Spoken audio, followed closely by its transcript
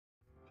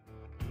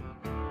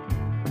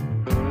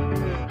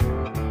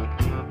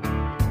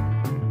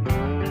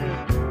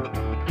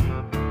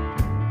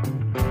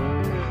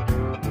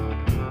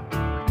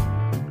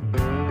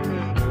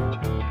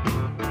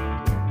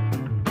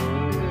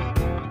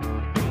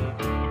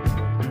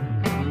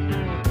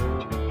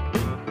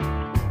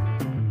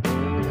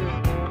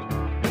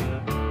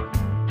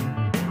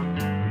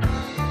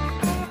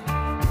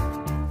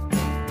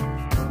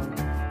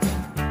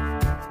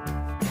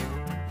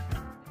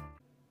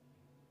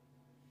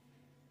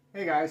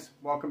Hey guys,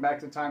 welcome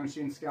back to Time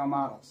Machine Scale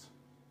Models.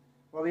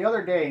 Well, the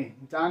other day,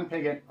 Don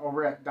Piggott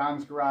over at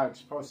Don's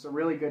Garage posted a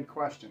really good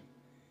question.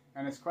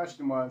 And his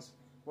question was,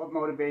 what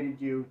motivated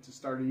you to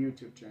start a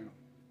YouTube channel?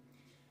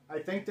 I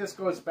think this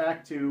goes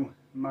back to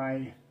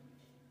my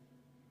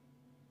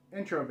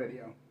intro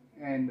video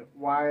and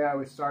why I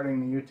was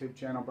starting the YouTube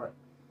channel, but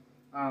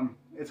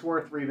it's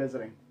worth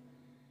revisiting.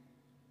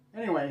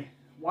 Anyway,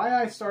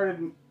 why I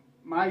started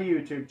my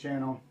YouTube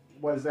channel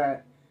was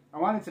that I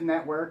wanted to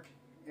network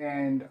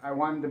and I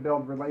wanted to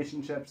build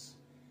relationships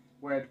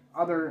with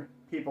other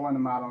people in the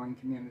modeling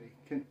community,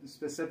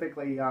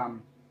 specifically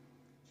auto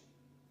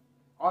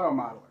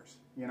modelers,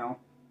 you know,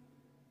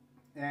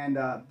 and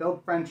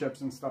build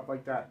friendships and stuff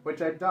like that,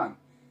 which I've done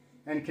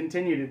and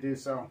continue to do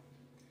so.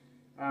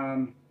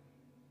 I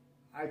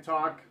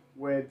talk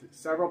with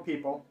several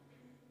people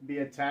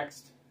via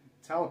text,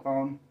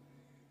 telephone,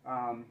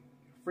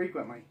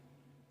 frequently.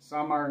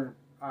 Some are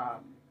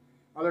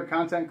other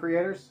content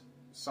creators,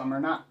 some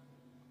are not.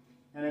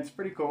 And it's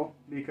pretty cool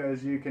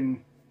because you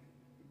can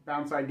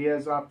bounce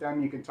ideas off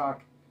them, you can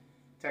talk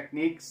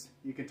techniques,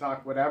 you can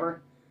talk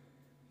whatever,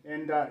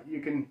 and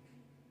you can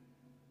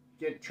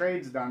get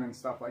trades done and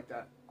stuff like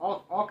that.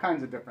 All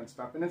kinds of different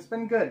stuff. And it's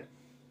been good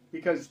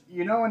because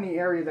you know in the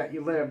area that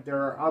you live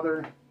there are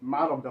other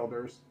model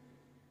builders,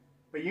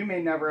 but you may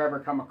never ever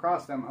come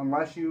across them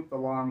unless you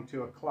belong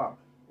to a club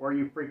or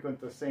you frequent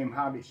the same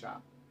hobby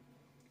shop.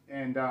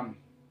 And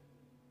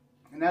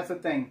that's the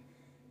thing.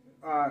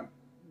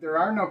 There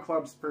are no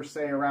clubs per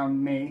se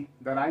around me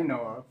that I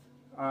know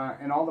of,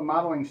 and all the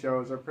modeling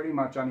shows are pretty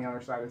much on the other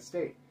side of the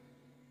state.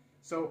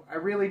 So I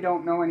really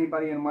don't know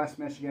anybody in West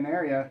Michigan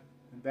area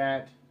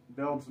that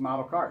builds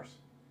model cars.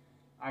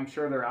 I'm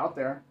sure they're out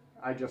there,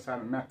 I just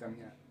haven't met them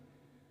yet.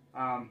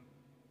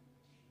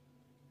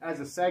 As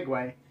a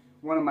segue,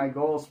 one of my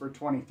goals for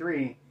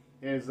 23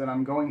 is that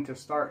I'm going to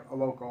start a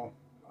local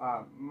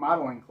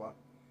modeling club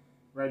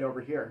right over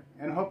here.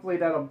 And hopefully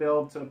that'll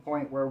build to the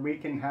point where we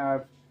can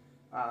have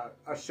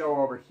a show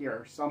over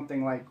here,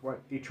 something like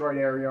what Detroit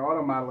Area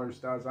Auto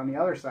Modelers does on the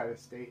other side of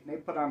the state. And they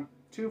put on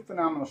 2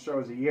 phenomenal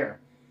shows a year.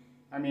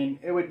 I mean,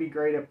 it would be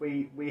great if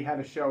we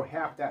had a show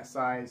half that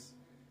size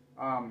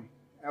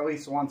at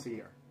least once a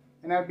year.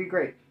 And that would be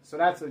great. So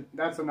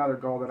that's another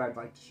goal that I'd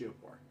like to shoot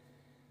for.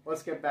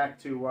 Let's get back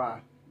to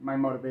my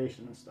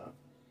motivation and stuff.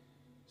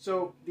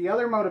 So the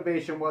other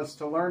motivation was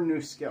to learn new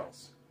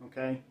skills,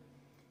 okay?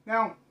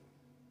 Now,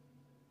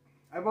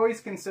 I've always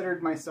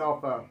considered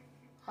myself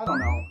I don't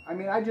know. I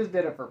mean, I just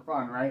did it for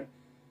fun, right?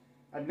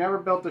 I've never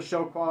built a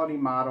show quality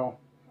model.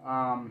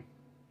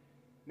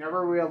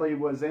 Never really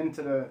was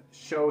into the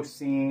show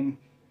scene.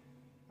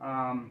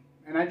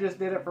 And I just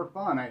did it for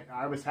fun.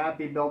 I was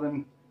happy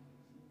building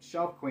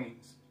shelf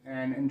queens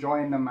and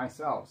enjoying them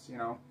myself, you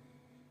know.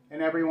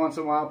 And every once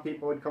in a while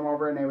people would come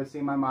over and they would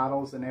see my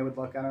models and they would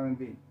look at them and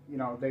be, you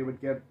know, they would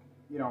give,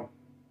 you know,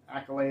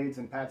 accolades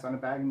and pats on the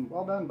back and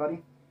well done,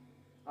 buddy.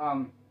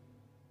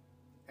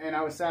 And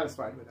I was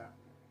satisfied with that.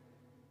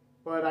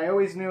 But I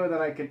always knew that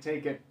I could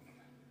take it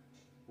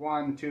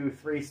 1, 2,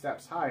 3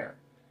 steps higher.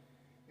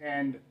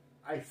 And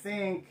I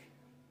think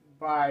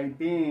by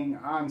being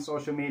on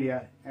social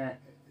media,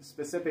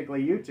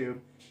 specifically YouTube,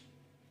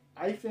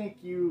 I think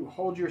you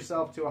hold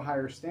yourself to a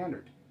higher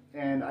standard.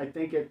 And I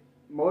think it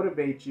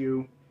motivates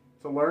you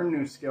to learn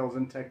new skills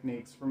and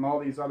techniques from all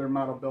these other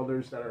model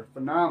builders that are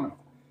phenomenal,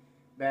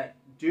 that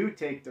do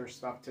take their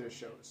stuff to the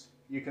shows.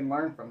 You can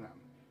learn from them.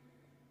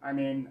 I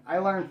mean, I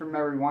learn from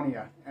every one of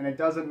you, and it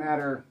doesn't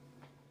matter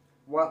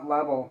what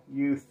level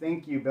you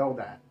think you build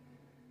at.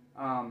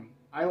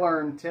 I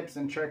learn tips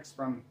and tricks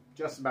from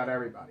just about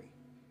everybody.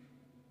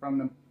 From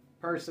the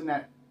person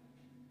that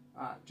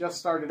just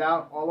started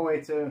out all the way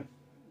to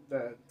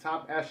the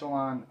top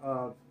echelon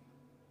of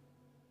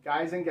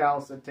guys and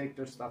gals that take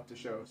their stuff to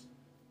shows.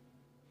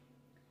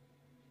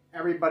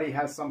 Everybody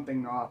has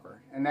something to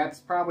offer. And that's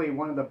probably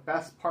one of the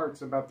best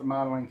parts about the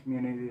modeling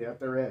community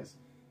that there is.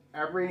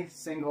 Every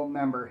single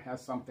member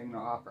has something to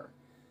offer.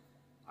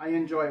 I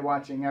enjoy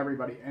watching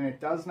everybody, and it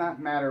does not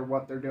matter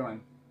what they're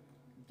doing.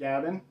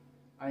 Gavin,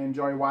 I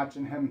enjoy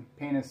watching him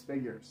paint his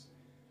figures.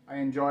 I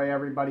enjoy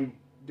everybody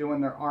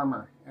doing their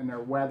armor and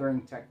their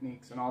weathering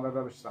techniques and all that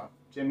other stuff.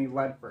 Jimmy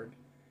Ledford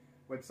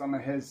with some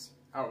of his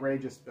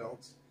outrageous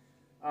builds.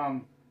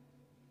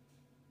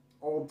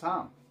 Old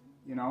Tom,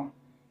 you know.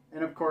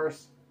 And of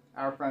course,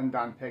 our friend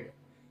Don Piggott.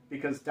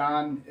 Because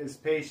Don is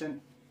patient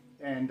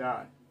and,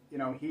 you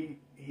know,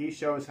 he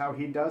shows how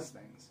he does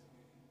things.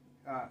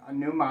 A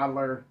new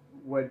modeler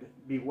would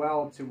be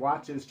well to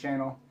watch his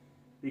channel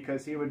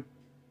because they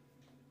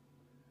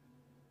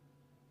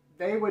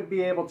would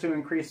be able to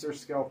increase their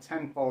skill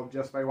tenfold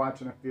just by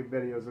watching a few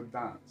videos of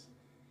Don's.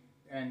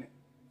 And,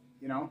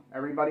 you know,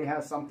 everybody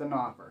has something to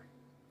offer.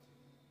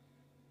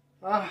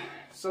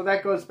 So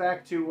that goes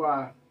back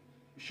to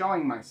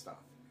showing my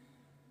stuff.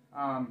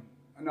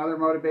 Another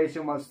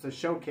motivation was to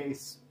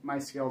showcase my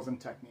skills and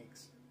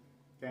techniques.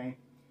 Okay?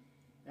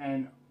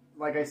 And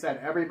like I said,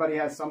 everybody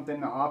has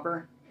something to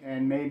offer,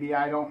 and maybe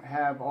I don't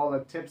have all the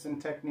tips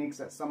and techniques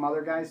that some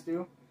other guys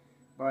do,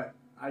 but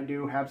I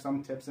do have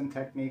some tips and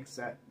techniques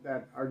that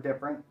are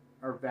different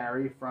or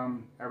vary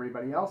from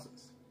everybody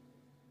else's.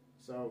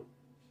 So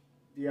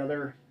the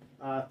other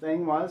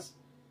thing was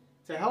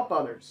to help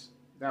others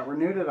that were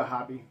new to the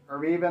hobby,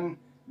 or even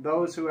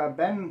those who have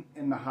been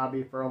in the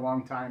hobby for a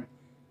long time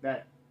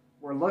that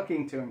were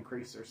looking to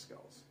increase their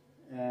skills.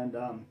 And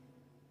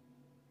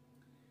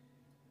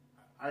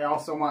I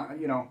also want,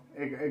 you know,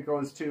 it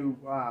goes to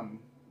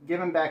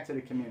giving back to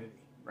the community,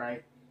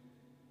 right?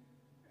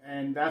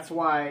 And that's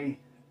why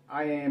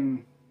I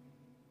am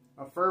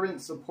a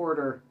fervent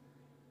supporter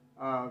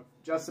of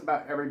just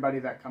about everybody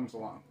that comes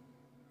along.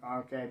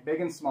 Okay,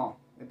 big and small,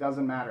 it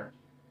doesn't matter.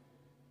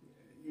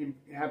 You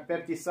have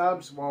 50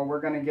 subs, well, we're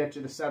going to get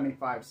you to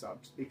 75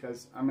 subs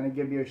because I'm going to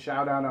give you a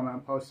shout out, I'm going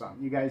to post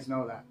something. You guys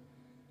know that.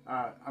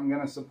 I'm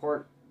going to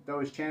support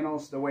those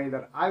channels the way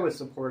that I was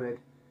supported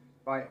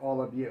by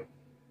all of you.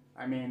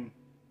 I mean,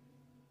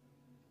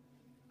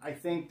 I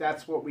think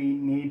that's what we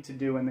need to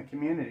do in the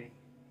community.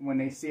 When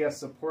they see us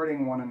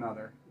supporting one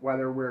another,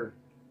 whether we're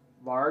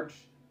large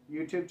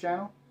YouTube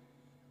channel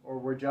or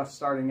we're just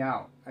starting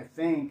out, I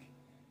think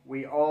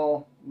we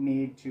all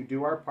need to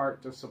do our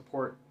part to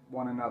support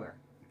one another,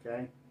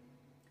 okay?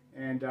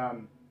 And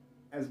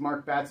as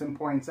Mark Batson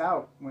points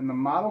out, when the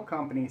model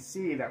companies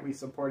see that we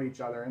support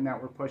each other and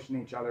that we're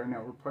pushing each other and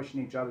that we're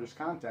pushing each other's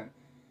content,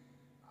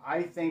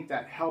 I think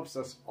that helps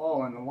us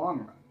all in the long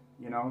run.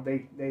 You know,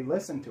 they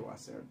listen to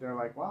us. They're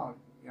like, wow,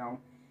 you know,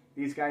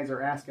 these guys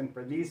are asking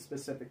for these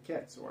specific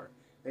kits, or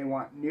they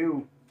want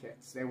new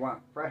kits. They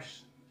want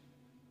fresh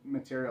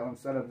material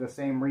instead of the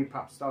same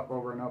repop stuff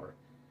over and over.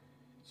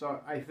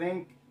 So I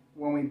think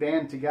when we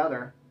band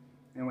together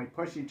and we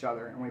push each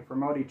other and we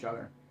promote each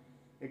other,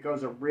 it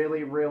goes a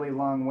really, really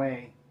long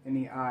way in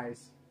the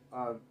eyes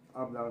of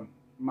the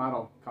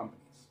model companies.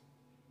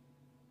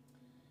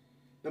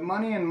 The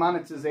money and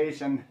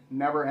monetization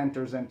never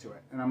enters into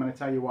it, and I'm going to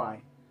tell you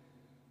why.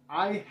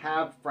 I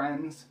have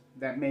friends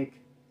that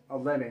make a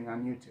living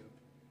on YouTube,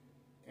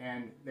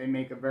 and they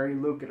make a very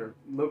lucrative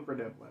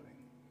living,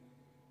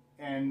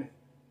 and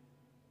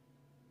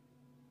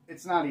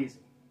it's not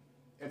easy.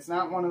 It's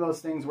not one of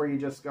those things where you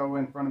just go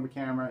in front of a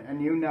camera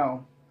and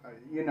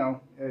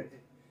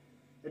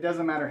it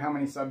doesn't matter how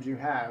many subs you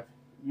have,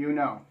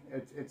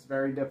 it's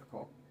very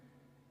difficult.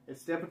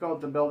 It's difficult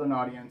to build an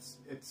audience.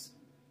 It's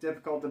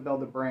difficult to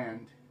build a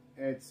brand.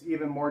 It's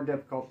even more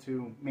difficult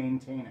to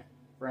maintain it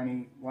for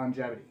any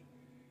longevity.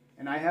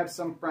 And I have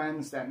some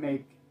friends that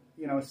make,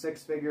 you know,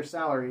 6-figure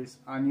salaries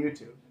on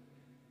YouTube.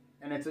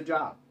 And it's a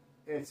job.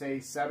 It's a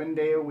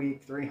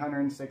 7-day-a-week,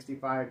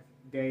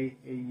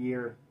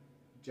 365-day-a-year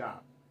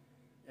job.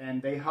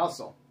 And they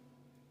hustle.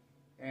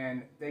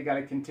 And they got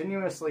to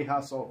continuously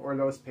hustle or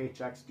those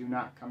paychecks do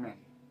not come in.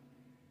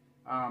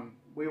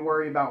 We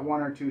worry about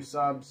 1 or 2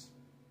 subs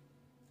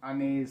on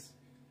these.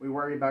 We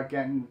worry about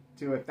getting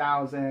to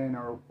 1,000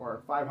 or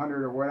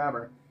 500 or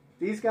whatever.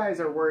 These guys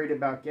are worried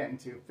about getting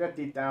to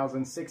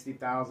 50,000,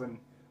 60,000,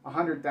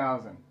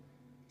 100,000,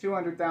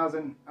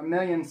 200,000, 1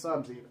 million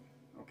subs even,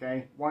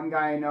 okay? One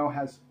guy I know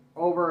has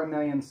over 1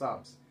 million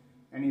subs,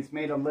 and he's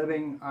made a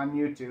living on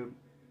YouTube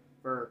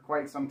for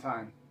quite some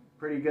time.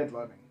 Pretty good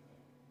living.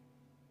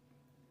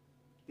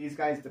 These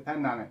guys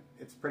depend on it.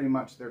 It's pretty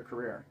much their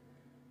career.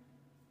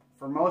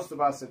 For most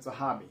of us, it's a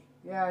hobby.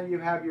 Yeah, you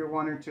have your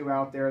 1 or 2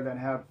 out there that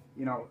have,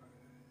 you know,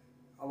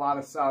 a lot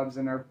of subs,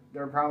 and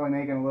they're probably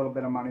making a little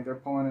bit of money. They're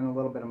pulling in a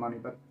little bit of money,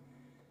 but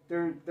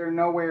they're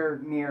nowhere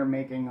near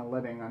making a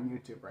living on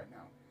YouTube right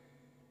now.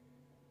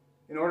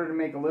 In order to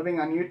make a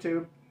living on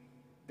YouTube,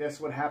 this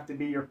would have to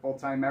be your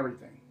full-time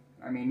everything.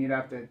 I mean, you'd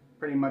have to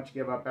pretty much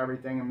give up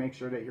everything and make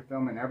sure that you're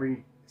filming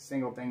every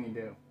single thing you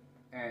do.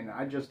 And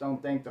I just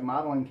don't think the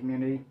modeling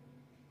community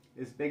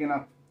is big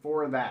enough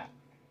for that.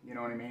 You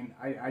know what I mean?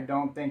 I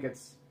don't think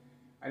it's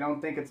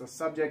a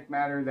subject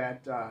matter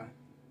that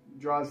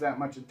draws that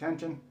much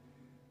attention,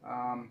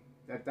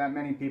 that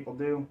many people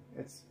do.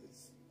 It's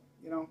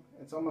you know,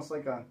 it's almost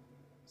like a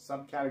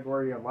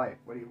subcategory of life.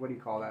 What do you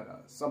call that?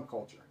 A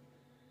subculture.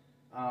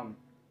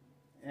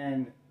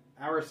 And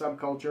our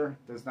subculture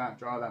does not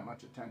draw that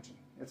much attention.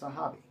 It's a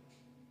hobby,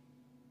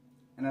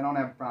 and I don't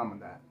have a problem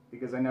with that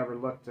because I never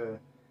looked to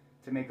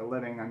make a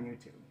living on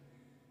YouTube.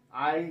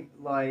 I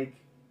like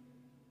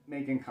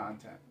making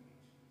content.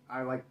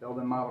 I like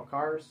building model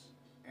cars,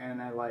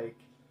 and I like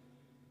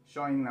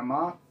showing them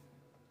off.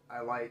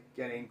 I like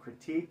getting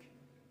critique.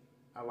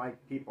 I like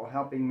people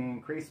helping me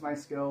increase my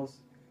skills,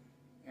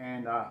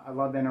 and I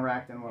love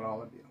interacting with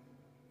all of you.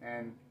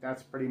 And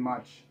that's pretty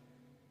much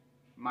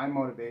my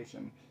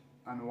motivation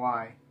on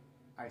why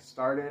I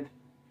started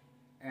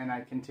and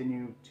I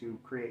continue to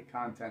create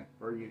content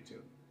for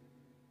YouTube.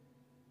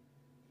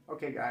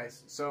 Okay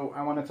guys, so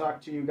I want to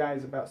talk to you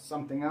guys about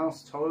something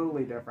else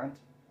totally different,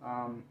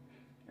 and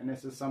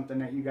this is something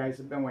that you guys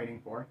have been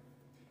waiting for.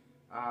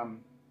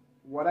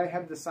 What I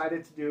have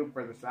decided to do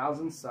for the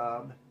 1,000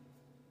 sub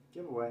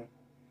giveaway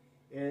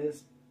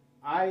is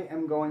I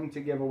am going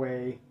to give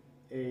away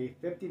a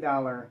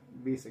 $50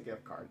 Visa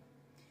gift card.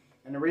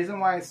 And the reason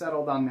why I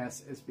settled on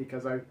this is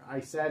because I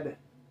said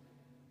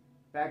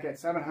back at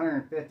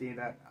 750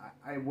 that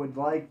I would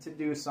like to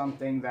do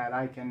something that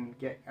I can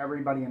get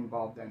everybody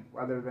involved in,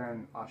 whether they're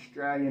in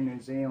Australia, New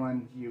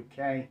Zealand,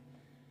 UK,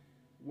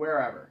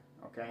 wherever,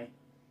 okay?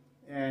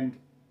 And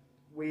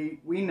we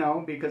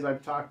know, because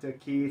I've talked to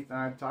Keith and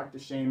I've talked to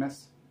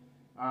Seamus,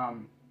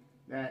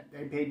 that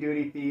they pay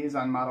duty fees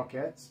on model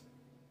kits.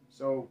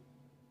 So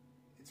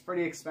it's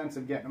pretty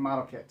expensive getting a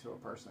model kit to a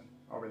person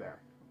over there,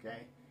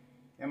 okay?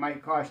 It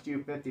might cost you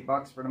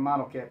 $50 for the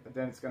model kit, but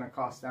then it's going to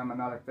cost them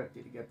another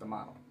 $50 to get the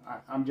model.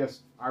 I'm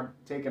just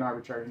taking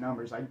arbitrary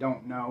numbers. I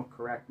don't know.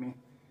 Correct me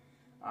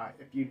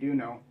if you do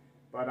know.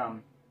 But,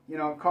 you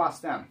know, it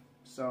costs them.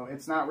 So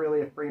it's not really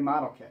a free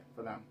model kit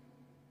for them.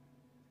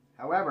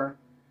 However,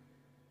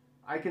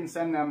 I can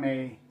send them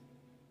a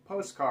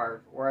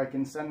postcard, or I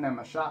can send them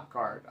a shop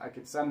card. I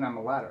could send them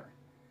a letter.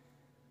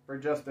 For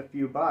just a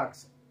few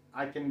bucks,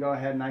 I can go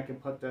ahead and I can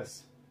put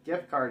this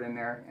gift card in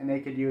there, and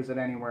they could use it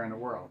anywhere in the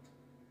world.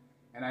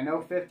 And I know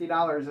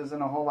 $50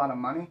 isn't a whole lot of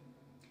money,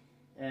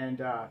 and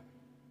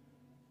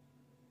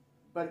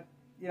but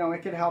you know,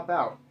 it could help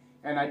out.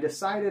 And I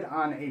decided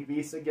on a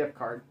Visa gift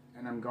card,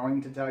 and I'm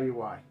going to tell you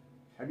why.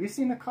 Have you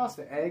seen the cost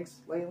of eggs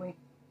lately?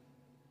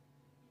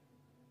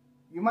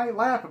 You might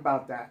laugh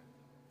about that,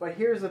 but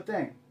here's the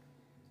thing.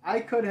 I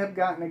could have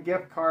gotten a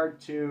gift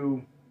card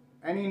to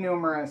any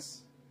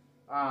numerous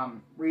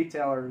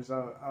retailers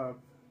of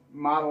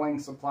modeling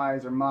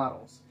supplies or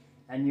models.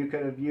 And you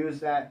could have used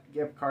that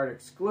gift card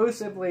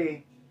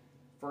exclusively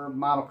for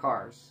model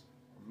cars,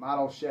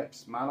 model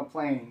ships, model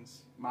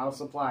planes, model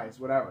supplies,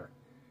 whatever.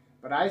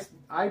 But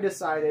I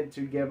decided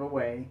to give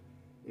away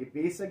a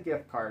Visa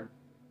gift card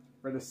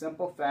for the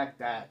simple fact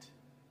that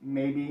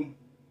maybe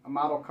a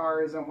model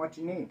car isn't what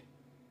you need.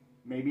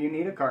 Maybe you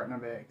need a carton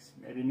of eggs.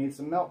 Maybe you need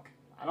some milk.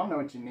 I don't know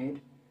what you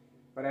need.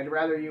 But I'd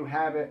rather you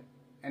have it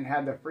and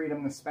have the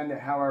freedom to spend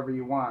it however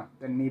you want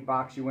than me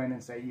box you in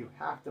and say you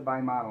have to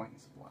buy modeling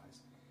supplies.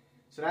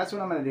 So that's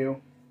what I'm going to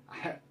do.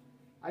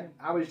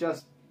 I was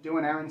just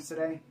doing errands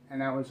today,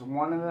 and that was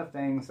one of the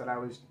things that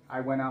I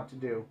went out to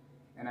do,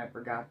 and I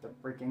forgot to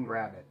freaking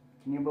grab it.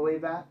 Can you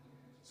believe that?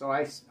 So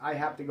I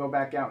have to go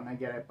back out and I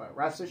get it, but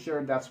rest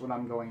assured that's what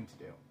I'm going to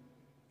do.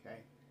 Okay.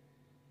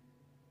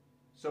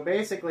 So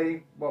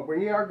basically, what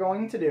we are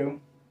going to do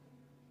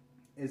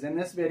is, in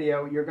this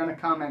video, you're going to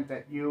comment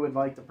that you would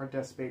like to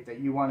participate,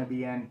 that you want to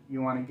be in,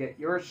 you want to get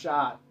your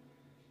shot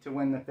to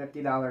win the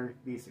 $50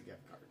 Visa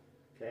gift card.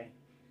 Okay.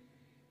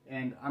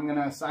 And I'm going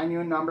to assign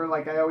you a number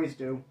like I always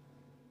do.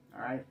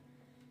 Alright?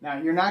 Now,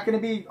 you're not going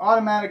to be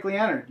automatically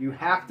entered. You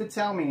have to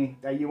tell me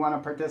that you want to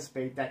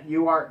participate, that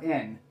you are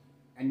in,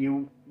 and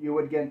you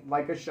would get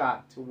like a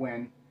shot to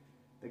win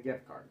the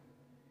gift card.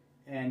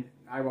 And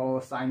I will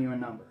assign you a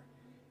number.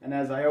 And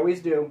as I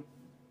always do,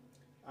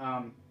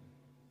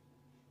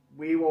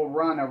 we will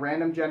run a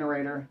random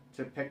generator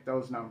to pick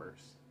those numbers.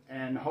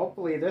 And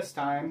hopefully this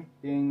time,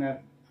 being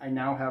that I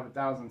now have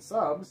 1,000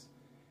 subs,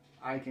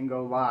 I can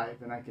go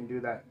live, and I can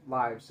do that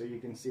live so you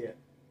can see it.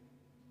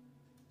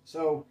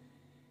 So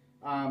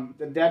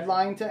the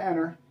deadline to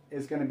enter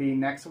is going to be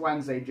next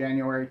Wednesday,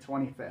 January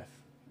 25th,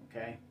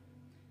 okay,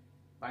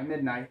 by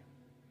midnight.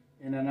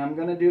 And then I'm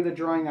going to do the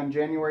drawing on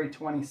January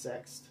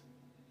 26th.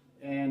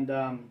 And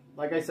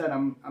like I said,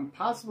 I'm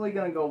possibly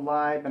going to go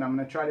live, and I'm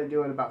going to try to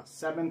do it about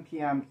 7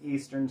 p.m.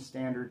 Eastern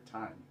Standard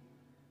Time.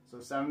 So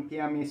 7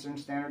 p.m. Eastern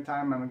Standard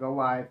Time, I'm going to go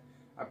live.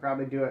 I'll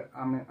probably do it.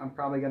 I'm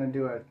probably going to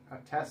do a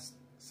test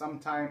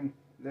sometime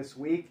this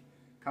week,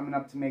 coming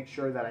up, to make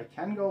sure that I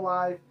can go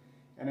live.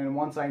 And then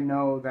once I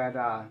know that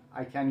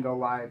I can go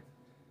live,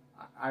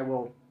 I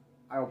will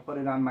put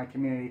it on my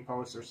community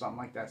post or something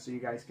like that, so you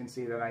guys can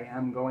see that I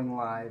am going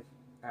live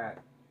at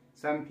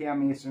 7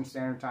 p.m. Eastern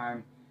Standard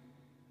Time,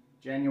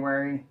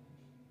 January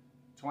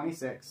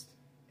 26th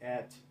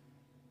at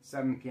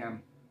 7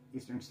 p.m.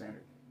 Eastern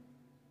Standard.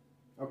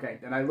 Okay,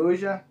 did I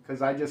lose you?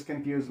 Because I just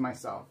confused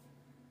myself.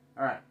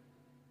 All right,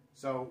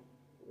 so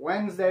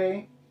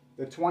Wednesday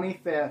the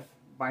 25th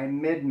by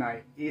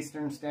midnight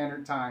Eastern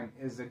Standard Time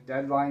is the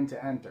deadline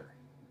to enter,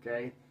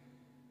 okay?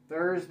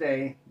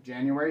 Thursday,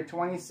 January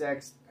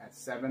 26th at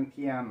 7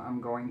 p.m.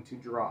 I'm going to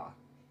draw,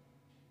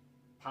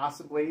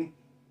 possibly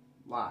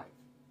live.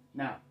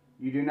 Now,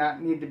 you do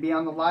not need to be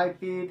on the live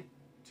feed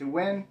to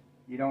win.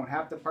 You don't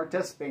have to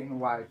participate in the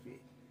live feed.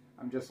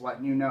 I'm just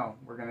letting you know.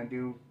 We're going to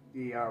do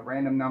the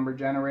random number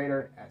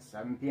generator at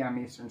 7 p.m.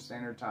 Eastern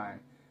Standard Time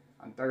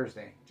on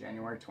Thursday,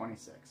 January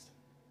 26th.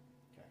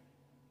 Okay.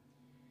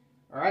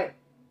 All right.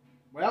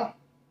 Well,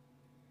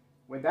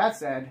 with that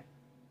said,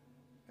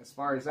 as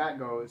far as that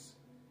goes,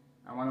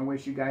 I want to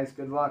wish you guys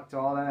good luck to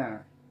all that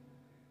enter.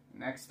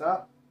 Next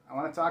up, I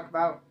want to talk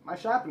about my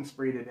shopping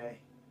spree today.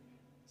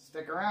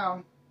 Stick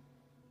around.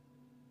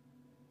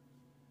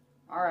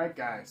 Alright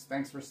guys,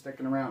 thanks for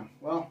sticking around.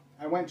 Well,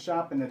 I went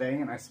shopping today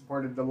and I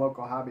supported the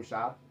local hobby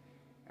shop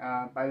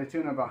by the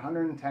tune of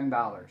 $110.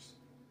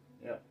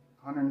 Yep,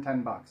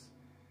 110 bucks.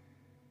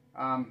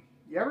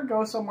 You ever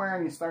go somewhere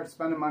and you start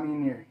spending money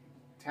and you're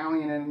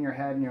tallying it in your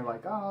head and you're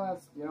like, oh,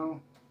 that's, you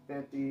know,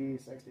 50,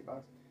 60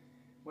 bucks.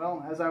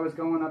 Well, as I was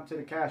going up to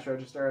the cash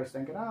register, I was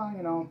thinking, oh,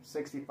 you know,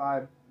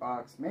 65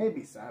 bucks,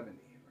 maybe 70,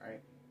 right?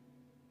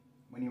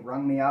 When he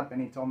rung me up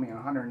and he told me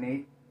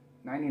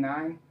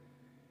 108.99,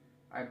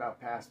 I about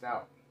passed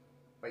out.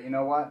 But you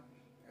know what?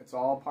 It's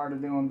all part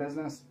of doing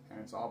business, and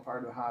it's all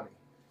part of the hobby.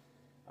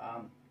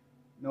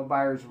 No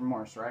buyer's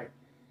remorse, right?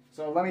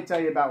 So let me tell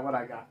you about what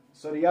I got.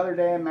 So the other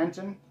day I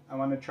mentioned I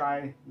want to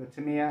try the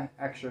Tamiya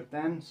Extra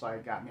Thin, so I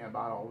got me a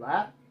bottle of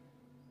that.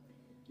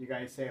 You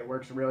guys say it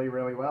works really,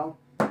 really well.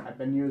 I've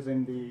been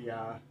using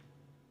the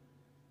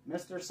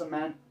Mr.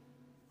 Cement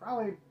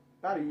probably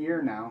about a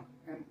year now,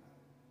 and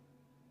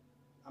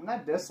I'm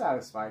not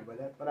dissatisfied with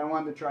it, but I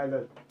wanted to try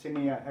the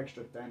Tamiya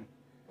Extra Thin.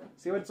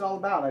 See what it's all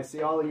about. I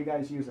see all of you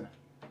guys using it.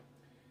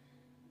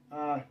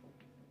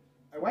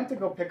 I went to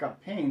go pick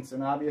up paints,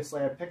 and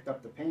obviously I picked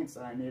up the paints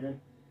that I needed.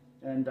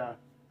 And I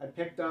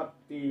picked up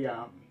the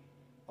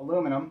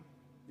aluminum,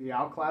 the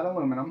Alclad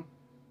aluminum.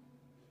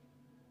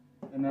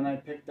 And then I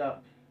picked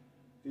up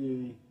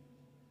the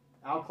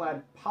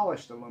Alclad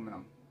polished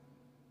aluminum.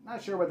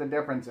 Not sure what the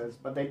difference is,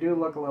 but they do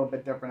look a little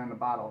bit different in the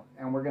bottle.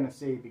 And we're going to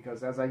see,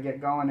 because as I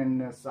get going in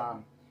this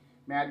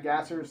Mad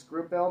Gassers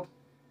group build,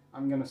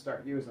 I'm going to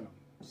start using them.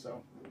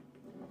 So,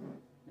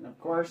 and of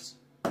course,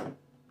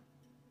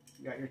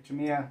 you got your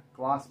Tamiya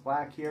Gloss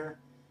Black here,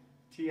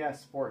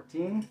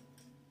 TS14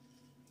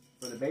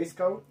 for the base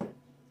coat,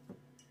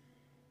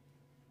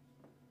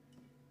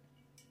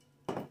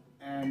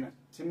 and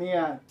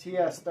Tamiya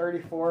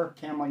TS34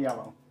 Camel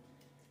Yellow.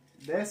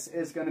 This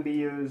is going to be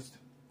used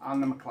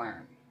on the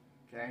McLaren.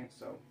 Okay,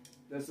 so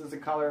this is a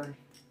color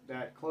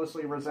that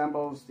closely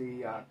resembles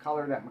the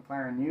color that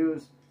McLaren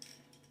used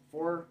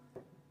for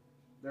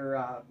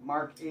their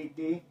Mark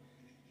 8D,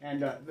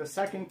 and the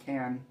second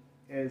can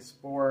is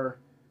for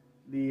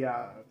the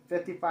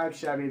 55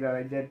 Chevy that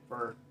I did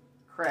for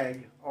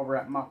Craig over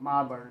at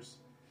Modeler's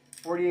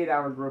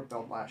 48-hour group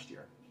build last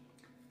year.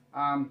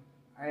 I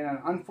had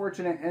an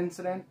unfortunate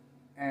incident,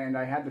 and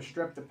I had to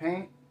strip the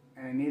paint,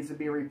 and it needs to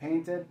be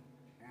repainted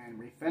and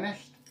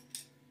refinished,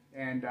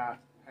 and I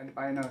had to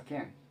buy another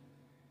can.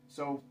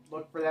 So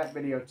look for that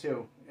video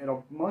too.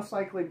 It'll most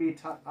likely be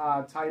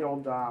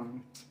titled,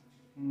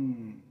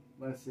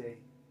 let's see,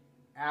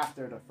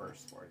 after the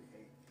first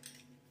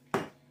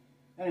 48.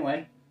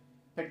 Anyway,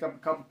 picked up a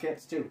couple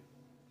kits too.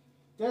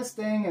 This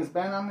thing has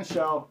been on the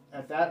shelf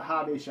at that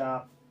hobby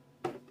shop,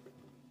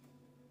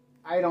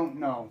 I don't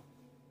know,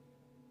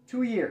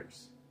 2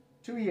 years.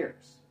 2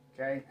 years,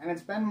 okay? And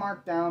it's been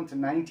marked down to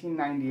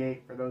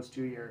 1998 for those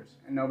 2 years,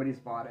 and nobody's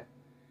bought it.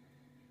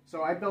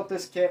 So I built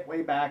this kit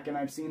way back, and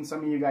I've seen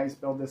some of you guys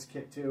build this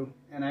kit too,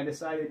 and I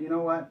decided, you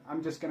know what,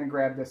 I'm just going to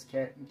grab this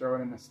kit and throw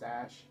it in the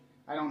stash.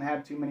 I don't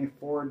have too many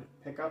Ford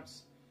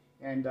pickups,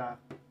 and I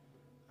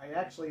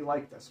actually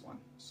like this one,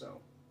 so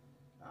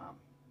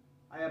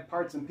I have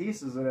parts and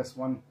pieces of this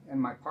one in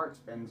my parts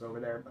bins over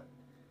there,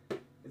 but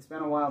it's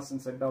been a while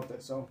since I built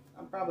it, so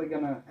I'm probably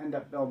going to end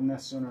up building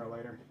this sooner or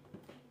later.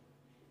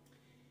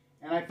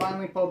 And I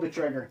finally pulled the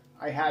trigger.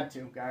 I had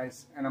to,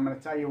 guys, and I'm going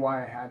to tell you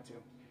why I had to.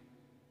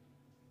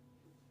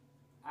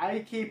 I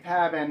keep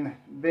having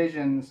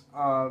visions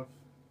of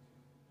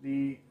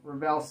the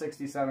Revell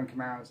 67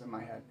 Camaros in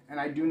my head, and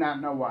I do not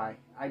know why.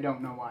 I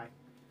don't know why.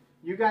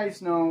 You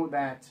guys know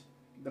that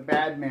the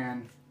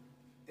Badman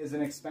is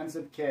an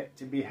expensive kit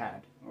to be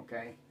had,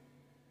 okay?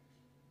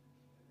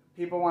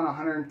 People want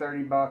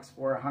 130 bucks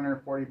or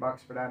 140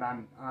 bucks for that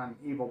on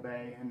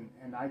eBay,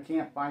 and I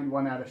can't find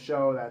one at a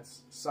show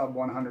that's sub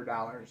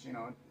 $100. You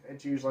know,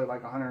 it's usually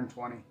like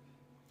 120.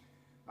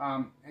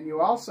 And you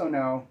also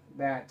know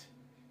that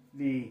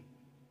the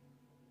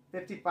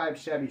 55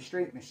 Chevy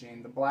Street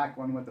Machine, the black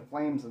one with the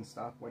flames and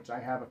stuff, which I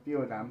have a few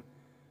of them,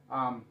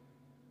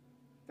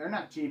 they're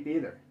not cheap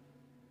either.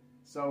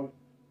 So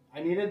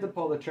I needed to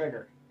pull the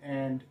trigger.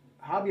 And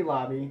Hobby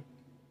Lobby,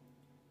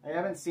 I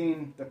haven't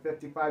seen the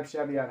 55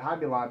 Chevy at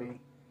Hobby Lobby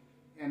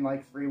in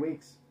like 3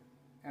 weeks.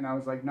 And I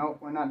was like, nope,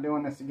 we're not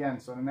doing this again.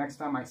 So the next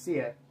time I see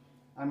it,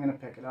 I'm going to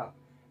pick it up.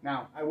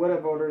 Now, I would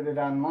have ordered it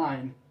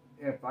online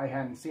if I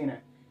hadn't seen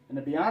it. And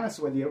to be honest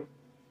with you,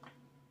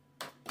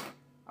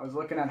 I was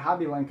looking at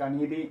Hobby Link on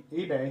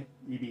eBay,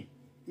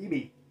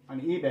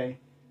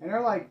 and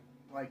they're like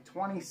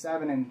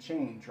 27 and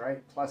change,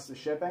 right? Plus the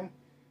shipping.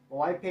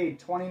 Well, I paid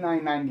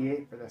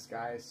 $29.98 for this,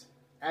 guys,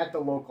 at the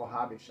local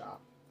hobby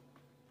shop.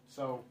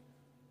 So,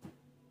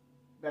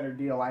 better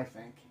deal, I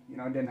think. You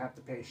know, I didn't have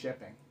to pay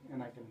shipping,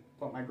 and I can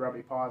put my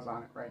grubby paws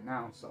on it right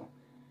now. So,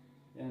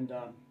 and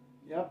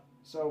yep.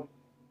 So,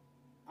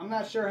 I'm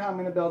not sure how I'm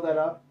going to build that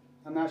up.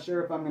 I'm not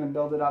sure if I'm going to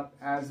build it up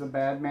as the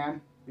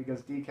Badman,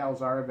 because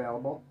decals are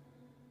available,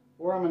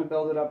 or I'm going to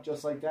build it up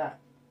just like that.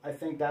 I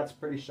think that's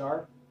pretty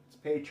sharp. It's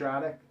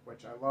patriotic,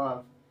 which I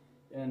love,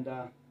 and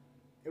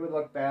it would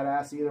look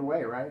badass either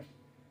way, right?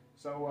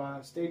 So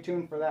stay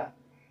tuned for that.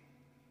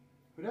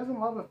 Who doesn't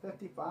love a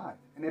 55?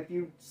 And if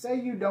you say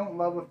you don't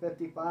love a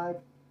 55,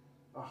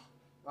 I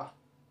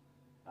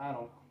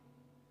don't know.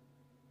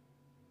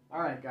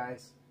 Alright,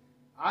 guys.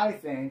 I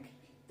think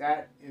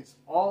that is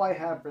all I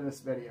have for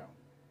this video.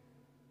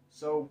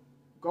 So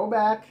go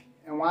back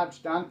and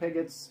watch Don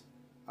Piggott's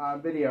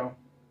video,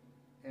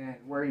 and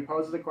where he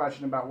poses a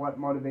question about what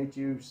motivated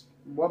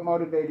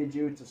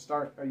you to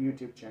start a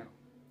YouTube channel.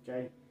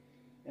 Okay,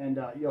 and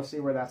you'll see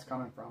where that's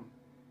coming from.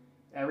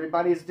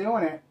 Everybody's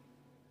doing it,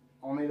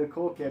 only the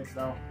cool kids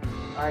though.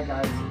 All right,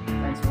 guys,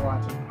 thanks for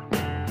watching.